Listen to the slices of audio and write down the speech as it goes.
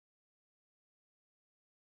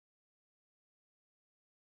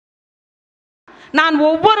நான்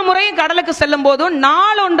ஒவ்வொரு முறையும் கடலுக்கு செல்லும் போதும்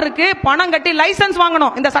நாளொன்றுக்கு பணம் கட்டி லைசன்ஸ்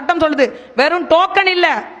வாங்கணும். இந்த சட்டம் சொல்லுது. வெறும் டோக்கன் இல்ல,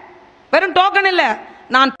 வெறும் டோக்கன் இல்ல,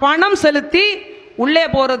 நான் பணம் செலுத்தி உள்ளே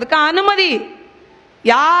போறதுக்கு அனுமதி.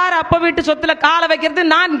 யார் அப்ப வீட்டு சொத்துல கால வைக்கிறது,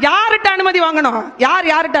 நான் யார்கிட்ட அனுமதி வாங்கணும்?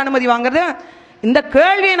 யார்கிட்ட அனுமதி வாங்குறது? இந்த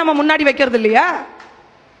கேள்வியை நம்ம முன்னாடி வைக்கிறது இல்லையா?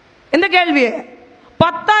 இந்த கேள்வி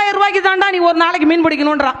 10,000 ரூபாய்க்கு தாண்டா நீ ஒரு நாளைக்கு மீன்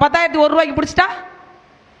பிடிக்கணும்ன்றான். 10,001 ரூபாய்க்கு பிடிச்சிட்டா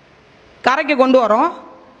கரைக்கு கொண்டு வரோம்.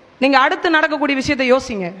 நீங்க அடுத்து நடக்கக்கூடிய விஷயத்தை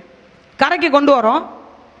யோசிங்க. கரைக்கு கொண்டு வரோம்,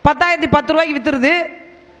 10,010 ரூபாய்க்கு வித்துருது.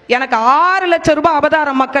 எனக்கு 6 லட்சம் ரூபாய்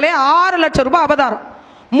அபதாரம். மக்களே, 6 லட்சம் ரூபாய் அபதாரம்.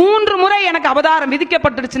 3 முறை எனக்கு அபதாரம்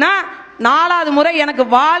விதிக்கப்பட்டுடுச்சுன்னா 4வது முறை எனக்கு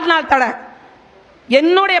வாழ்நாள் தடை.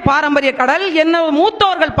 என்னுடைய பாரம்பரிய கடல், என்னோட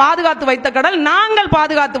மூத்தோர்கள் பாதுகாத்து வைத்த கடல், நாங்கள்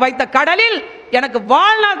பாதுகாத்து வைத்த கடலில் எனக்கு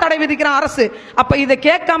வாழ்நாள் தடை விதிக்கிற அரசு. அப்ப இதை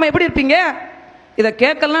கேட்காம எப்படி இருப்பீங்க? இதை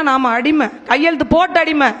கேட்கலாம் நாம அடிமை, கையெழுத்து போட்ட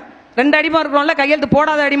அடிமை. 2 அடிமை இருக்கிறோம்ல, கையெழுத்து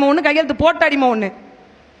போடாத அடிமை ஒன்று, கையெழுத்து போட்ட அடிமை ஒன்று.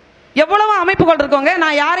 எவ்வளவு அமைப்புகள் இருக்கோங்க.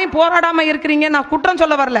 நான் யாரையும் போராடாம இருக்கிறீங்க நான் குற்றம்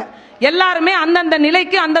சொல்ல வரல. எல்லாருமே அந்தந்த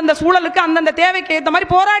நிலைக்கு, அந்தந்த சூழலுக்கு, அந்தந்த தேவைக்கு ஏற்ற மாதிரி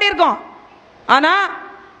போராடி இருக்கோம். ஆனா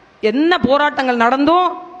என்ன போராட்டங்கள் நடந்தும்,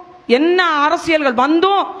 என்ன அரசியல்கள்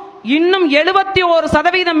வந்தும், இன்னும்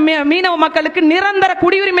 71% மீனவ மக்களுக்கு நிரந்தர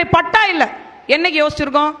குடியுரிமை பட்டா இல்ல. என்னைக்கு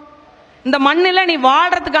யோசிச்சிருக்கோம்? இந்த மண்ணில் நீ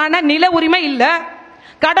வாழ்றதுக்கான நில உரிமை இல்ல,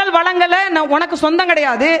 கடல் வளங்களை உனக்கு சொந்தம்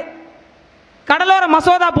கிடையாது, கடலோர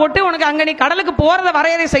மசோதா போட்டு உனக்கு அங்க நீ கடலுக்கு போறத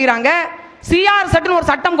வரையறை செய்யறாங்க. சிஆர் சட்டம் ஒரு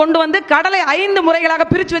சட்டம் கொண்டு வந்து கடலை 5 முறைகளாக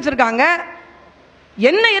பிரிச்சு வச்சிருக்காங்க.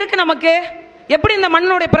 என்ன இருக்கு நமக்கு? எப்படி இந்த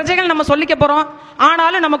மண்ணுடைய பிரஜைகள் நம்ம சொல்லிக்க போறோம்?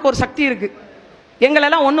 ஆனாலும் நமக்கு ஒரு சக்தி இருக்கு.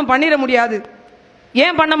 எங்களெல்லாம் ஒன்றும் பண்ணிட முடியாது.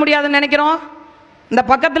 ஏன் பண்ண முடியாதுன்னு நினைக்கிறோம்? இந்த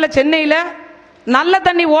பக்கத்துல சென்னையில நல்ல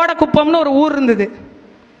தண்ணி ஓட குப்பம்னு ஒரு ஊர் இருந்தது.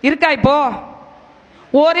 இருக்கா இப்போ?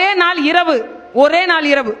 ஒரே நாள்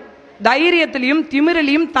இரவு தைரியத்திலையும்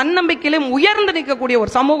திமிரிலையும் தன்னம்பிக்கையிலும் உயர்ந்து நிற்கக்கூடிய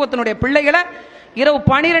ஒரு சமூகத்தினுடைய பிள்ளைகளை இரவு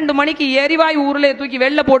 12 மணிக்கு எரிவாயு ஊர்ல தூக்கி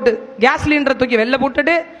வெளில போட்டு, கேஸ் சிலிண்டரை தூக்கி வெளில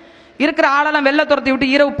போட்டுட்டு இருக்கிற ஆளெல்லாம் வெளில துரத்தி விட்டு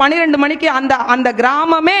இரவு 12 மணிக்கு அந்த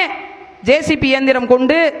கிராமமே ஜேசிபி இயந்திரம்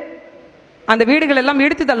கொண்டு அந்த வீடுகள் எல்லாம்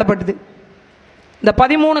இடித்து தள்ளப்பட்டது. இந்த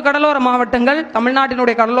 13 கடலோர மாவட்டங்கள்,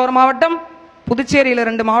 தமிழ்நாட்டினுடைய கடலோர மாவட்டம், புதுச்சேரியில்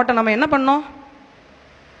 2 மாவட்டம், நம்ம என்ன பண்ணோம்?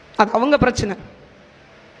 அது அவங்க பிரச்சனை.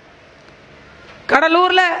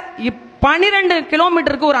 கடலூர்ல 12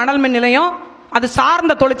 கிலோமீட்டருக்கு ஒரு அனல் மின் நிலையம், அது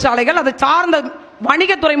சார்ந்த தொழிற்சாலைகள், அது சார்ந்த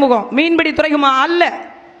வணிக துறைமுகம், மீன்பிடி துறைமுகம் அல்ல.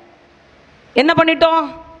 என்ன பண்ணிட்டோம்?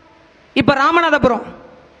 இப்ப ராமநாதபுரம்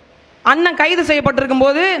அண்ணன் கைது செய்யப்பட்டிருக்கும்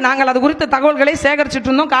போது நாங்கள் அது குறித்த தகவல்களை சேகரிச்சுட்டு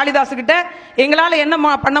இருந்தோம். காளிதாசு கிட்ட எங்களால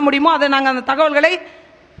என்ன பண்ண முடியுமோ அதை நாங்கள் அந்த தகவல்களை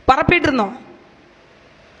பரப்பிட்டு இருந்தோம்.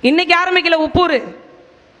 இன்னைக்கு ஆரம்பிக்கல உப்பூர்,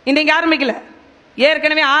 இன்னைக்கு ஆரம்பிக்கல,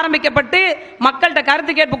 ஏற்கனவே ஆரம்பிக்கப்பட்டு மக்கள்கிட்ட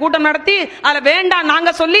கருத்து கேட்பு கூட்டம் நடத்தி அதில் வேண்டாம் நாங்க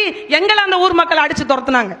சொல்லி எங்களை அந்த ஊர் மக்கள் அடிச்சு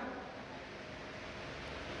துரத்துனாங்க.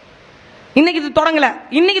 இன்னைக்கு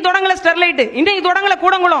தொடங்கல ஸ்டெர்லைட், இன்னைக்கு தொடங்கல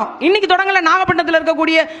கூடங்குளம், இன்னைக்கு தொடங்கல நாகப்பட்டினத்தில்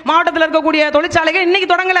இருக்கக்கூடிய மாவட்டத்தில் இருக்கக்கூடிய தொழிற்சாலைகள், இன்னைக்கு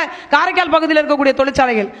தொடங்கல காரைக்கால் பகுதியில் இருக்கக்கூடிய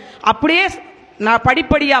தொழிற்சாலைகள். அப்படியே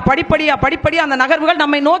படிப்படியா அந்த நகர்வுகள்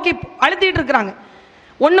நம்மை நோக்கி அழுத்திட்டு இருக்கிறாங்க.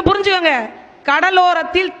 ஒன்னு புரிஞ்சுக்கோங்க,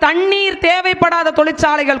 கடலோரத்தில் தண்ணீர் தேவைப்படாத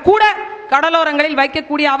தொழிற்சாலைகள் கூட கடலோரங்களில்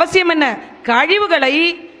வைக்கக்கூடிய அவசியம் என்ன? கழிவுகளை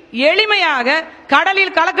எளிமையாக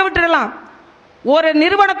கடலில் கலக்க விட்டுடலாம். ஒரு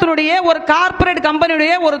நிறுவனத்தினுடைய, ஒரு கார்ப்பரேட்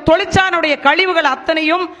கம்பெனியுடைய, ஒரு தொழிற்சாலையுடைய கழிவுகள்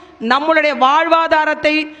அத்தனையும் நம்மளுடைய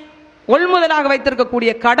வாழ்வாதாரத்தை ஒள்முதலாக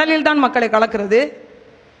வைத்திருக்கக்கூடிய கடலில் தான் மக்களை கலக்கிறது.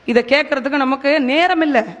 இதை கேட்கறதுக்கு நமக்கு நேரம்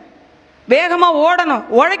இல்லை. வேகமா ஓடணும்,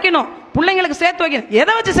 உழைக்கணும், பிள்ளைங்களுக்கு சேர்த்து வைக்கணும்.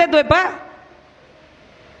 எதை வச்சு சேர்த்து வைப்ப?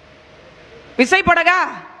 விசைப்படகா?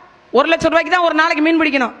 1 லட்சம் ரூபாய்க்கு தான் ஒரு நாளைக்கு மீன்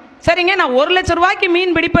பிடிக்கணும். சரிங்க, நான் 1 லட்சம் ரூபாய்க்கு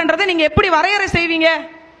மீன் பிடிப்பேன்றதை நீங்க எப்படி வரையறை செய்வீங்க?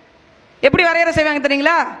 எப்படி வரையறை செய்வாங்க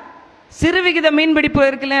தெரியுங்களா? சிறுவிகித மீன்பிடிப்பு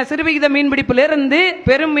இருக்குல்ல, சிறுவிகித மீன்பிடிப்புல இருந்து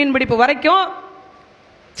பெரும் மீன்பிடிப்பு வரைக்கும்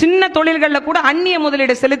சின்ன தொழில்களில் கூட அந்நிய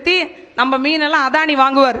முதலீடு செலுத்தி நம்ம மீனெல்லாம் அதானி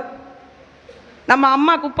வாங்குவார். நம்ம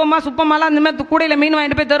அம்மா குப்பம்மா சுப்பம்மாலாம் இந்த மாதிரி கூடையில மீன்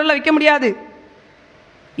வாங்கிட்டு போய் தெருவில் விற்க முடியாது.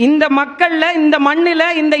 இந்த மக்கள்ல, இந்த மண்ணில,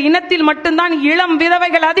 இந்த இனத்தில் மட்டும்தான் இளம்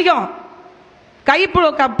விதவைகள் அதிகம்.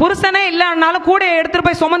 புருஷனே இல்லைன்னாலும் கூட எடுத்துட்டு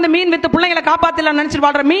போய் சுமந்து மீன் வித்து பிள்ளைங்களை காப்பாத்தலாம் நினைச்சிட்டு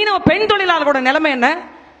வாழ்ற மீனவ பெண் தொழிலாளர்களோட நிலைமை என்ன?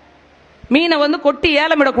 மீனை கொட்டி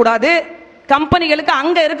ஏலமிடக்கூடாது. கம்பெனிகளுக்கு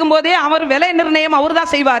அங்க இருக்கும் போதே அவர் விலை நிர்ணயம் அவர்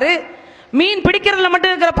தான் செய்வாரு. மீன் பிடிக்கிறதுல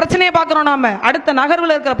மட்டும் இருக்கிற பிரச்சனையை பார்க்கிறோம். நாம அடுத்த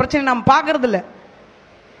நகர்வுல இருக்கிற பிரச்சனை நாம பார்க்கறது இல்ல.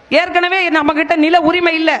 ஏற்கனவே நம்ம கிட்ட நில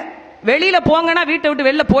உரிமை இல்லை. வெளியில போங்கன்னா வீட்டை விட்டு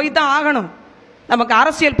வெளில போய் தான் ஆகணும். நமக்கு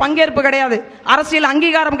அரசியல் பங்கேற்பு கிடையாது, அரசியல்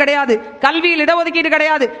அங்கீகாரம் கிடையாது, கல்வியில் இடஒதுக்கீடு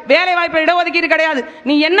கிடையாது, வேலை வாய்ப்பு இடஒதுக்கீடு கிடையாது.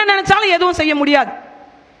 நீ என்ன நினைச்சாலும் எதுவும் செய்ய முடியாது.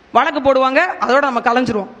 வழக்கு போடுவாங்க, அதோட நம்ம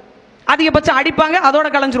கலைஞ்சிருவோம். அதிகபட்சம் அடிப்பாங்க, அதோட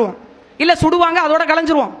கலைஞ்சிருவோம். இல்ல சுடுவாங்க, அதோட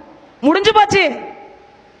கலைஞ்சிருவோம். முடிஞ்சு போச்சு.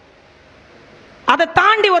 அதை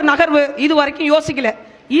தாண்டி ஒரு நகர்வு இது வரைக்கும் யோசிக்கல.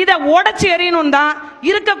 இதை உடைச்சு எறியணும் தான்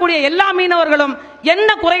இருக்கக்கூடிய எல்லா மீனவர்களும் என்ன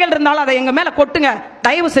குறைகள் இருந்தாலும் அதை எங்க மேல கொட்டுங்க,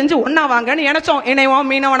 தயவு செஞ்சு ஒன்னா வாங்கன்னு நினைச்சோம். இணைவோம்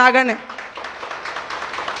மீனவனாகன்னு.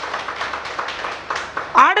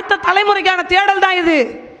 அடுத்த தலைமுறைக்கான தேடல் தான் இது.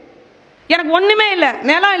 எனக்கு ஒண்ணுமே இல்லை,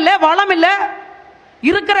 நிலம் இல்லை, வளம் இல்லை,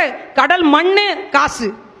 இருக்கிற கடல் மண்ணு காசு,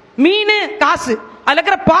 மீன் காசு, அதுல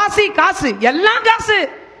இருக்கிற பாசி காசு, எல்லாம் காசு.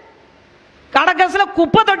 கடற்கரையில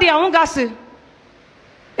குப்பை தொட்டியாவும் காசு,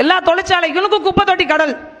 எல்லா தொழிற்சாலைகளுக்கும் குப்பை தொட்டி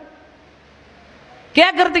கடல்.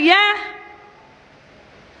 கேட்கறதுக்கு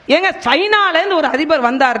ஏங்க சைனால இருந்து ஒரு அதிபர்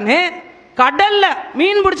வந்தாருன்னு கடல்ல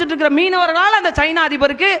மீன் பிடிச்சிட்டு இருக்கிற மீனவர்களால் அந்த சைனா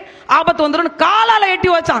அதிபருக்கு ஆபத்து வந்துடும் காலால எட்டி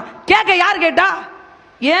வச்சான். கேட்க யார் கேட்டா?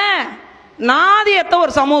 ஏன் நாதியத்த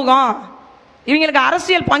ஒரு சமூகம், இவங்களுக்கு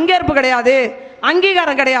அரசியல் பங்கேற்பு கிடையாது,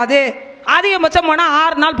 அங்கீகாரம் கிடையாது, அதிகபட்சம் போனா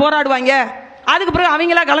 6 நாள் போராடுவாங்க, அதுக்கு பிறகு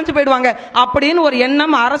அவங்களா கலைஞ்சு போயிடுவாங்க அப்படின்னு ஒரு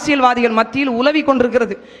எண்ணம் அரசியல்வாதிகள் மத்தியில் உலவி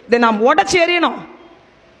கொண்டிருக்கிறது. இதை நாம் உடைச்சு எறியணும்.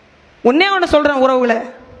 ஒன்னே ஒன்று சொல்றேன் உறவுகளை,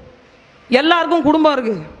 எல்லாருக்கும் குடும்பம்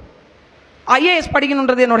இருக்கு. ஐஏஎஸ்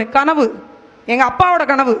படிக்கணுன்றது என்னுடைய கனவு, எங்க அப்பாவோட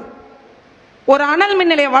கனவு. ஒரு அனல்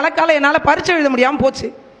மின் நிலைய வழக்கால என்னால் பரீட்சை எழுத முடியாமல் போச்சு.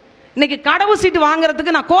 இன்னைக்கு கடவு சீட்டு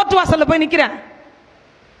வாங்குறதுக்கு நான் கோர்ட் வாசல்ல போய் நிற்கிறேன்.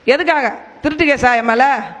 எதுக்காக? திருட்டு கேஸா என் மேல?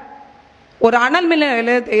 ஒரு அனல் மின்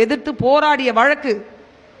நிலையத்தை எதிர்த்து போராடிய வழக்கு,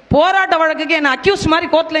 போராட்ட வழக்குக்கு என்ன அக்யூஸ் மாதிரி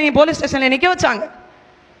கோர்ட்ல போலீஸ் ஸ்டேஷன்ல நிக்க வச்சாங்க.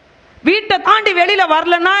 வீட்டை தாண்டி வெளியில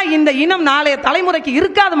வரலன்னா இந்த இனம் நாளைய தலைமுறைக்கு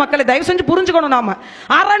இருக்காது. மக்களை தயவு செஞ்சு புரிஞ்சுக்கணும். நாம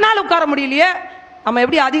அரை நாள் உட்கார முடியலையே, நம்ம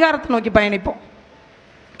எப்படி அதிகாரத்தை நோக்கி பயணிப்போம்?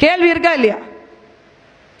 கேள்வி இருக்கா இல்லையா?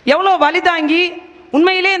 எவ்வளவு வலி தாங்கி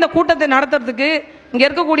உண்மையிலே இந்த கூட்டத்தை நடத்துறதுக்கு இங்க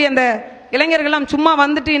இருக்கக்கூடிய அந்த இளைஞர்கள்லாம் சும்மா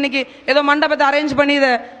வந்துட்டு இன்னைக்கு ஏதோ மண்டபத்தை அரேஞ்ச் பண்ணி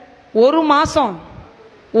இதை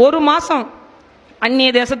ஒரு மாசம் அந்நிய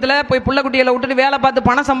தேசத்துல போய் புள்ள குட்டிகளை விட்டுட்டு வேலை பார்த்து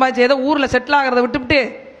பணம் சம்பாதிச்சு ஏதோ ஊர்ல செட்டில் ஆகிறத விட்டுவிட்டு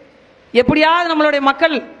எப்படியாவது நம்மளுடைய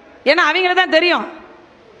மக்கள், ஏன்னா அவங்கள தான் தெரியும்,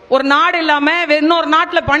 ஒரு நாடு இல்லாம இன்னொரு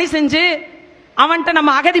நாட்டில் பணி செஞ்சு அவன்கிட்ட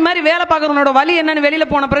நம்ம அகதி மாதிரி வேலை பார்க்கறவனோட வலி என்னன்னு வெளியில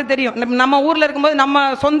போன பிறகு தெரியும். நம்ம ஊர்ல இருக்கும்போது, நம்ம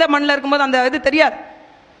சொந்த மண்ணில் இருக்கும்போது அந்த இது தெரியாது.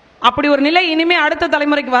 அப்படி ஒரு நிலை இனிமே அடுத்த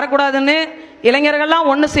தலைமுறைக்கு வரக்கூடாதுன்னு இளைஞர்கள்லாம்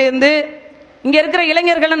ஒன்று சேர்ந்து, இங்க இருக்கிற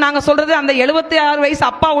இளைஞர்கள் நாங்க சொல்றது அந்த 76 வயசு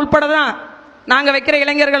அப்பா உள்பட தான் நாங்க வைக்கிற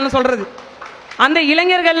இளைஞர்கள்னு சொல்றது. அந்த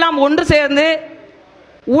இளைஞர்கள் எல்லாம் ஒன்று சேர்ந்து,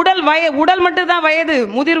 உடல் மட்டும் தான் வயது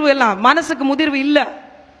முதிர்வு, எல்லாம் மனசுக்கு முதிர்வு இல்லை,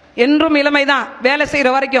 என்றும் இளமை தான். வேலை செய்யற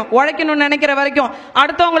வரைக்கும், உழைக்கணும்னு நினைக்கிற வரைக்கும்,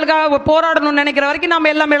 அடுத்தவங்களுக்காக போராடணும்னு நினைக்கிற வரைக்கும்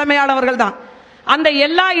நம்ம எல்லாம் இளமையானவர்கள் தான். அந்த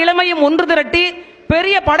எல்லா இளமையும் ஒன்று திரட்டி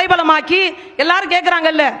பெரிய படைபலமாக்கி எல்லாரும்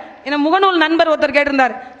கேட்கறாங்கல்ல. என்ன முகநூல் நண்பர் ஒருத்தர்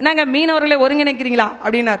கேட்டிருந்தார், என்னங்க மீனவர்களை ஒருங்கிணைக்கிறீங்களா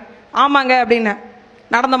அப்படின்னார். ஆமாங்க அப்படின்னு,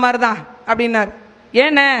 நடந்த மாதிரி தான் அப்படின்னார்.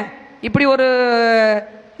 ஏன்னு இப்படி ஒரு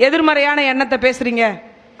எதிர்மறையான எண்ணத்தை பேசுறீங்க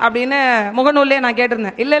அப்படின்னு முகநூல்லே நான்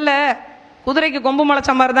கேட்டிருந்தேன். இல்லை இல்லை, குதிரைக்கு கொம்பு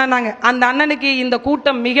முளைச்ச மாதிரி தான் நாங்க. அந்த அண்ணனுக்கு இந்த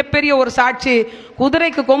கூட்டம் மிகப்பெரிய ஒரு சாட்சி.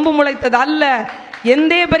 குதிரைக்கு கொம்பு முளைத்தது அல்ல,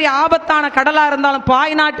 எந்த பெரிய ஆபத்தான கடலா இருந்தாலும்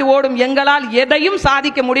பாய் நாட்டு ஓடும் எங்களால் எதையும்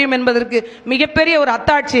சாதிக்க முடியும் என்பதற்கு மிகப்பெரிய ஒரு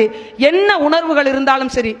அத்தாட்சி. என்ன உணர்வுகள்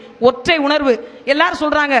இருந்தாலும் சரி, ஒற்றை உணர்வு. எல்லாரும்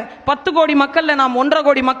சொல்றாங்க 10 கோடி மக்கள்ல நாம் 1.5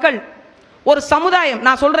 கோடி மக்கள், ஒரு சமுதாயம்.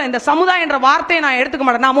 நான் சொல்றேன், இந்த சமுதாயம் என்ற வார்த்தையை நான் எடுத்துக்க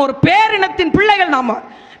மாட்டேன். நாம ஒரு பேரினத்தின் பிள்ளைகள். நாம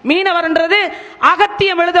மீனவர்ன்றது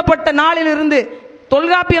அகத்தியம் எழுதப்பட்ட நாளில் இருந்து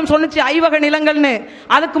தொல்காப்பியம் சொன்னிச்சு ஐவக நிலங்கள்னு.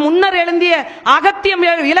 அதுக்கு முன்னர் எழுந்திய அகத்தியம்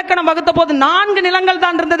இலக்கணம் வகுத்த போது 4 நிலங்கள்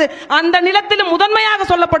தான் இருந்தது. அந்த நிலத்தில் முதன்மையாக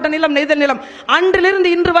சொல்லப்பட்ட நிலம் நெய்தல் நிலம்.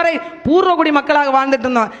 அன்றிலிருந்து இன்று வரை பூர்வகுடி மக்களாக வாழ்ந்துட்டு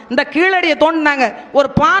இருந்தோம். இந்த கீழடியை தோண்டினாங்க, ஒரு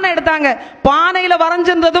பானை எடுத்தாங்க, பானையில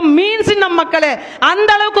வரைஞ்சிருந்ததும் மீன் சின்னம் மக்களே.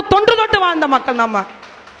 அந்த அளவுக்கு தொன்று தொட்டு வாழ்ந்த மக்கள். நம்ம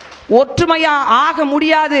ஒற்றுமையா ஆக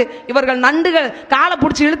முடியாது. இவர்கள் நண்டுகள் காலை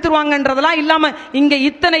பிடிச்சி இழுத்துருவாங்கன்றதெல்லாம் இல்லாம இங்க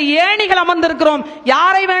இத்தனை ஏணிகள் அமர்ந்திருக்கிறோம்.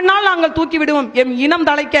 யாரை வேணாலும் நாங்கள் தூக்கி விடுவோம். எம் இனம்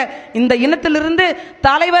தலைக்க இந்த இனத்திலிருந்து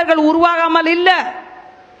தலைவர்கள் உருவாகாமல் இல்ல.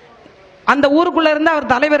 அந்த ஊருக்குள்ள இருந்து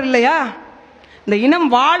அவர் தலைவர் இல்லையா? இந்த இனம்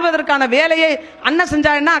வாழ்வதற்கான வேலையை அண்ணன்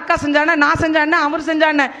செஞ்சா என்ன, அக்கா செஞ்சா என்ன, நான் செஞ்சா என்ன, அவர் செஞ்சா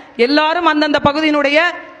என்ன, எல்லாரும் அந்தந்த பகுதியினுடைய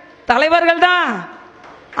தலைவர்கள் தான்.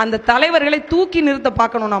 அந்த தலைவர்களை தூக்கி நிறுத்த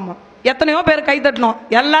பார்க்கணும். நாம எத்தனையோ பேர் கை தட்டணும்,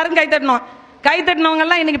 எல்லாரும் கை தட்டணும். கை தட்டினவங்க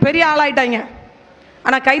எல்லாம் இன்னைக்கு பெரிய ஆளாயிட்டாங்க.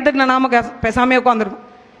 ஆனா கை தட்டின நாம பேசாமே உட்காந்துருக்கோம்.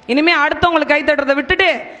 இனிமே அடுத்தவங்களுக்கு கை தட்டுறதை விட்டுட்டு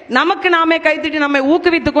நமக்கு நாமே கை தட்டி நம்மை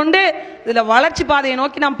ஊக்குவித்து கொண்டு இதுல வளர்ச்சி பாதையை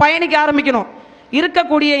நோக்கி நாம் பயணிக்க ஆரம்பிக்கணும்.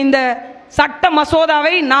 இருக்கக்கூடிய இந்த சட்ட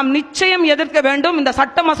மசோதாவை நாம் நிச்சயம் எதிர்க்க வேண்டும். இந்த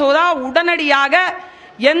சட்ட மசோதா உடனடியாக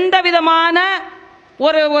எந்த விதமான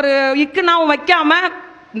ஒரு இக்கு நாவும் வைக்காம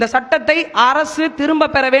இந்த சட்டத்தை அரசு திரும்ப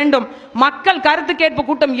பெற வேண்டும். மக்கள் கருத்து கேட்பு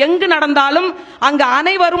கூட்டம் எங்கு நடந்தாலும் அங்கு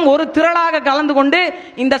அனைவரும் ஒரு திரளாக கலந்து கொண்டு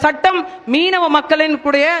இந்த சட்டம் மீனவ மக்களின்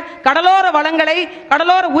கடலோர வளங்களை,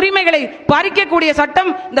 கடலோர உரிமைகளை பறிக்கக்கூடிய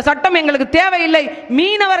சட்டம், இந்த சட்டம் எங்களுக்கு தேவையில்லை,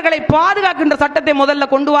 மீனவர்களை பாதுகாக்கின்ற சட்டத்தை முதல்ல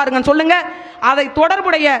கொண்டு வாருங்க சொல்லுங்க. அதை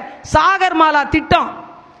தொடர்புடைய சாகர்மாலா திட்டம்,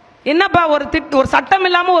 என்னப்பா ஒரு சட்டம்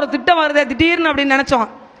இல்லாம ஒரு திட்டம் வருது திடீர்னு அப்படின்னு நினைச்சோம்.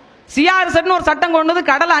 சிஆர்எஸ்னு ஒரு சட்டம் கொண்டு வந்து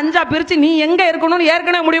கடலை 5ஆ பிரிச்சு நீ எங்க இருக்கணும்னு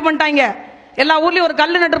ஏற்கனவே முடிவு பண்ணிட்டாங்க. எல்லா ஊர்லயும் ஒரு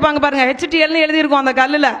கல்லு நட்டுருப்பாங்க பாருங்க, HTL எழுதி இருக்கும் அந்த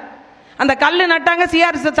கல்லுல. அந்த கல்லு நட்டாங்க,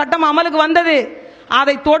 சிஆர்எஸ் சட்டம் அமலுக்கு வந்தது.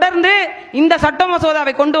 அதை தொடர்ந்து இந்த சட்ட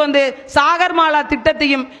மசோதாவை கொண்டு வந்து சாகர்மாலா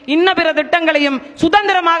திட்டத்தையும் இன்ன பிற திட்டங்களையும்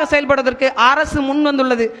சுதந்திரமாக செயல்படுவதற்கு அரசு முன்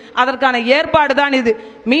வந்துள்ளது. அதற்கான ஏற்பாடு தான் இது.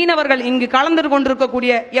 மீனவர்கள் இங்கு கலந்து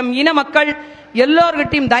கொண்டிருக்கக்கூடிய எம் இன மக்கள்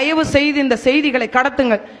எல்லோர்கிட்டையும் தயவு செய்து இந்த செய்திகளை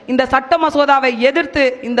கடத்துங்கள். இந்த சட்ட மசோதாவை எதிர்த்து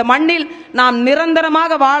இந்த மண்ணில் நாம்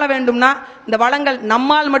நிரந்தரமாக வாழ வேண்டும்னா இந்த வளங்கள்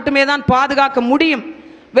நம்மால் மட்டுமே தான் பாதுகாக்க முடியும்.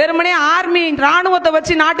 வெறுமனே ஆர்மி ராணுவத்தை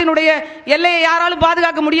வச்சு நாட்டினுடைய எல்லையை யாராலும்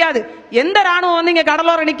பாதுகாக்க முடியாது. எந்த ராணுவம் வந்து இங்க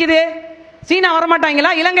கடலோரம் நிக்குது? சீனா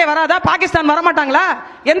வரமாட்டாங்களா? இலங்கை வராதா? பாகிஸ்தான் வரமாட்டாங்களா?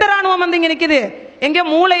 எந்த ராணுவம் வந்து இங்க நிக்குது? எங்க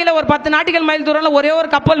மூலையில ஒரு 10 நாட்டிகள் மைல் தூரம்ல ஒரே ஒரு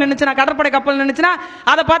கப்பல் நின்னுச்சுனா, கடற்படை கப்பல் நின்னுச்சுனா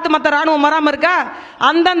அதை பார்த்து மற்ற ராணுவம் வராம இருக்கா?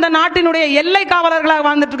 அந்தந்த நாட்டினுடைய எல்லை காவலர்களாக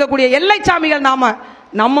வாழ்ந்துட்டு இருக்கக்கூடிய எல்லை சாமிகள்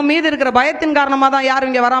நம்ம மீது இருக்கிற பயத்தின் காரணமாக தான் யாரும்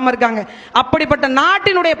இங்கே வராம இருக்காங்க. அப்படிப்பட்ட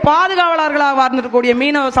நாட்டினுடைய பாதுகாவலர்களாக வாழ்ந்துருக்கக்கூடிய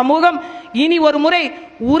மீனவ சமூகம் இனி ஒரு முறை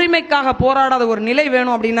உரிமைக்காக போராடாத ஒரு நிலை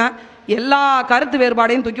வேணும் அப்படின்னா எல்லா கருத்து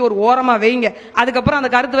வேறுபாடையும் தூக்கி ஒரு ஓரமா வைங்க. அதுக்கப்புறம்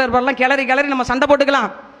அந்த கருத்து வேறுபாடெல்லாம் கிளறி நம்ம சண்டை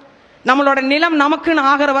போட்டுக்கலாம். நம்மளோட நிலம் நமக்குன்னு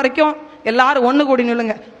ஆகிற வரைக்கும் எல்லாரும் ஒன்று கூடி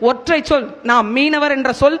நில்லுங்க. ஒற்றை சொல் நாம் மீனவர்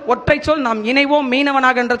என்ற சொல், ஒற்றை சொல் நாம் இணைவோம்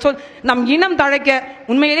மீனவனாக என்ற சொல் நம் இனம் தழைக்க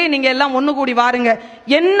உண்மையிலே நீங்க எல்லாம் ஒன்று கூடி வாருங்க.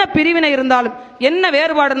 என்ன பிரிவினை இருந்தாலும், என்ன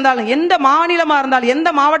வேறுபாடு இருந்தாலும், எந்த மாநிலமா இருந்தாலும்,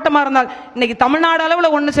 எந்த மாவட்டமா இருந்தாலும், இன்னைக்கு தமிழ்நாடு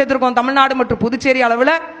அளவில் ஒன்று சேர்த்திருக்கோம். தமிழ்நாடு மற்றும் புதுச்சேரி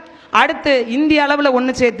அளவில், அடுத்து இந்திய அளவில்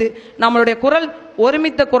ஒன்று சேர்த்து நம்மளுடைய குரல்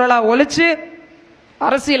ஒருமித்த குரலா ஒலிச்சு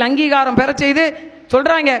அரசியல் அங்கீகாரம் பெற செய்து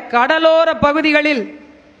சொல்றாங்க. கடலோர பகுதிகளில்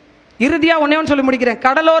இறுதியா ஒன்னே சொல்லி முடிக்கிறேன்.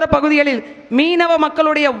 கடலோர பகுதிகளில் மீனவ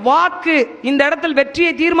மக்களுடைய வாக்கு இந்த இடத்தில்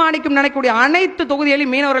வெற்றியை தீர்மானிக்கும் நினைக்கக்கூடிய அனைத்து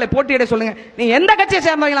தொகுதிகளிலும் மீனவர்களை போட்டியிட சொல்லுங்க. நீங்க எந்த கட்சியை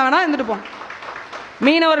சேர்ந்தவங்களா வேணா இருந்துட்டு போங்க.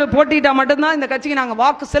 மீனவர்கள் போட்டியிட்டா மட்டும்தான் இந்த கட்சிக்கு நாங்க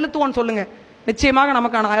வாக்கு செலுத்துவோம் சொல்லுங்க. நிச்சயமாக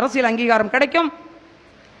நமக்கான அரசியல் அங்கீகாரம் கிடைக்கும்.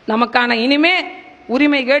 நமக்கான இனிமே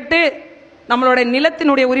உரிமை கேட்டு, நம்மளுடைய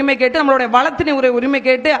நிலத்தினுடைய உரிமை கேட்டு, நம்மளுடைய வளத்தினுடைய உரிமை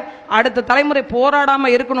கேட்டு அடுத்த தலைமுறை போராடாம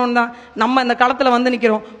இருக்கணும்னு தான் நம்ம இந்த களத்தில் வந்து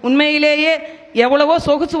நிற்கிறோம். உண்மையிலேயே எவ்வளவோ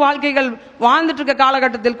சொகுசு வாழ்க்கைகள் வாழ்ந்துட்டு இருக்க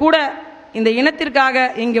காலகட்டத்தில் கூட இந்த இனத்திற்காக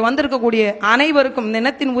இங்கே வந்திருக்கக்கூடிய அனைவருக்கும், இந்த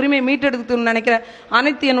இனத்தின் உரிமை மீட்டெடுத்து நினைக்கிற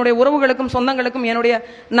அனைத்து என்னுடைய உறவுகளுக்கும் சொந்தங்களுக்கும் என்னுடைய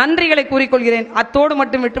நன்றிகளை கூறிக்கொள்கிறேன். அத்தோடு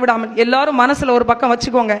மட்டும் விட்டுவிடாமல் எல்லாரும் மனசுல ஒரு பக்கம்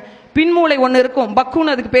வச்சுக்கோங்க. பின்மூளை ஒன்று இருக்கும்,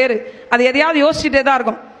 பக்குன்னு அதுக்கு பேரு. அது எதையாவது யோசிச்சுட்டே தான்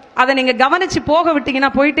இருக்கும். அதை நீங்க கவனிச்சு போக விட்டீங்கன்னா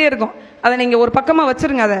போயிட்டே இருக்கும். அதை நீங்க ஒரு பக்கமா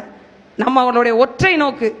வச்சிருங்க. அதை நம்மளுடைய ஒற்றை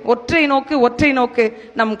நோக்கு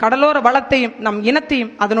நம் கடலோர வளத்தையும் நம்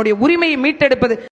இனத்தையும் அதனுடைய உரிமையை மீட்டெடுப்பது.